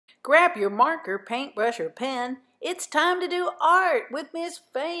Grab your marker, paintbrush, or pen. It's time to do art with Miss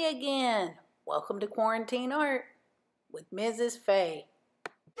Faye again. Welcome to Quarantine Art with Mrs. Faye.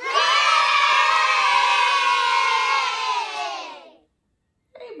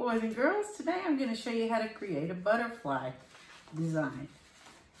 Hey boys and girls, today I'm going to show you how to create a butterfly design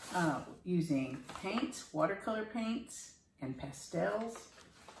using paints, watercolor paints, and pastels.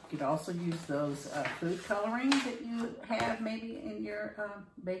 You could also use those food coloring that you have maybe in your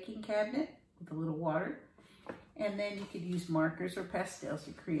baking cabinet with a little water. And then you could use markers or pastels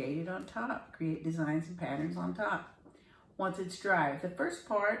to create it on top, create designs and patterns on top. Once it's dry, the first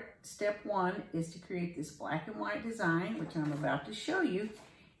part, step one, is to create this black and white design, which I'm about to show you.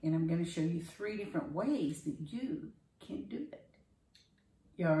 And I'm going to show you 3 different ways that you can do it.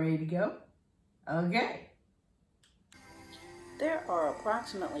 Y'all ready to go? Okay. There are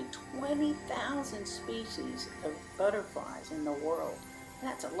approximately 20,000 species of butterflies in the world.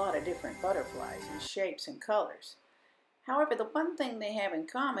 That's a lot of different butterflies in shapes and colors. However, the one thing they have in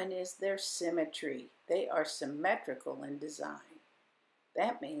common is their symmetry. They are symmetrical in design.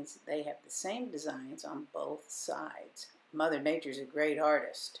 That means they have the same designs on both sides. Mother Nature's a great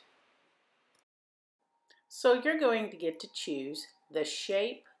artist. So you're going to get to choose the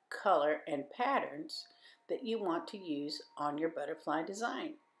shape, color, and patterns that you want to use on your butterfly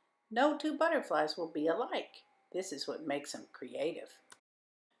design. No 2 butterflies will be alike. This is what makes them creative.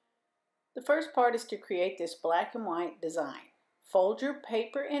 The first part is to create this black and white design. Fold your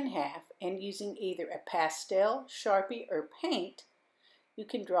paper in half and using either a pastel, Sharpie, or paint, you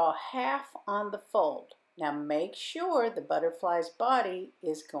can draw half on the fold. Now make sure the butterfly's body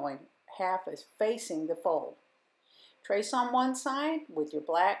is going half is facing the fold. Trace on one side with your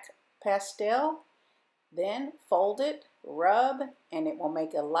black pastel. Then fold it, rub, and it will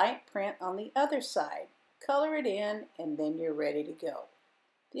make a light print on the other side. Color it in, and then you're ready to go.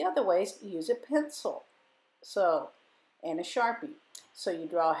 The other way is to use a pencil and a Sharpie. So you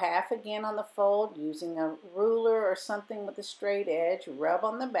draw half again on the fold using a ruler or something with a straight edge. Rub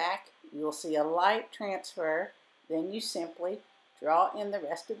on the back. You'll see a light transfer. Then you simply draw in the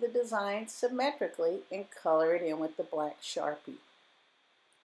rest of the design symmetrically and color it in with the black Sharpie.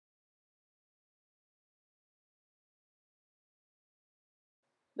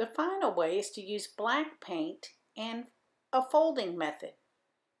 The final way is to use black paint and a folding method.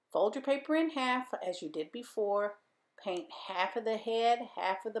 Fold your paper in half as you did before, paint half of the head,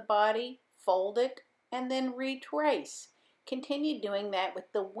 half of the body, fold it, and then retrace. Continue doing that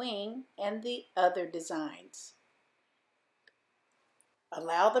with the wing and the other designs.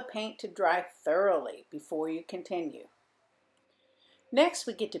 Allow the paint to dry thoroughly before you continue. Next,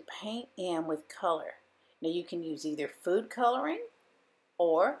 we get to paint in with color. Now you can use either food coloring,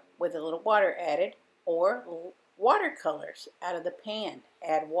 or with a little water added, or watercolors out of the pan.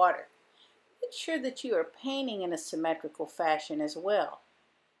 Add water. Make sure that you are painting in a symmetrical fashion as well.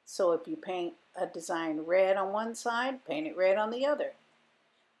 So if you paint a design red on one side, paint it red on the other.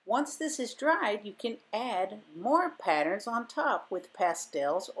 Once this is dried, you can add more patterns on top with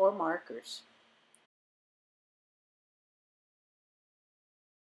pastels or markers.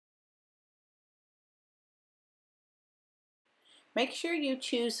 Make sure you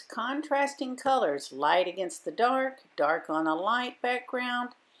choose contrasting colors, light against the dark, dark on a light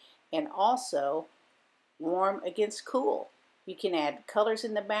background, and also warm against cool. You can add colors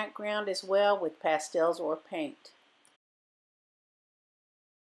in the background as well with pastels or paint.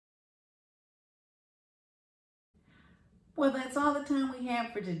 Well, that's all the time we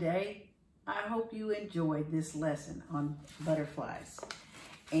have for today. I hope you enjoyed this lesson on butterflies.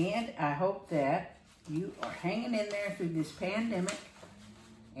 And I hope that you are hanging in there through this pandemic,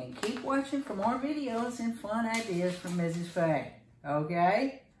 and keep watching for more videos and fun ideas from Mrs. Faye.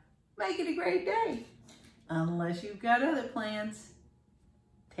 Okay? Make it a great day. Unless you've got other plans.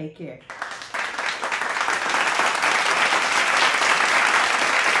 Take care.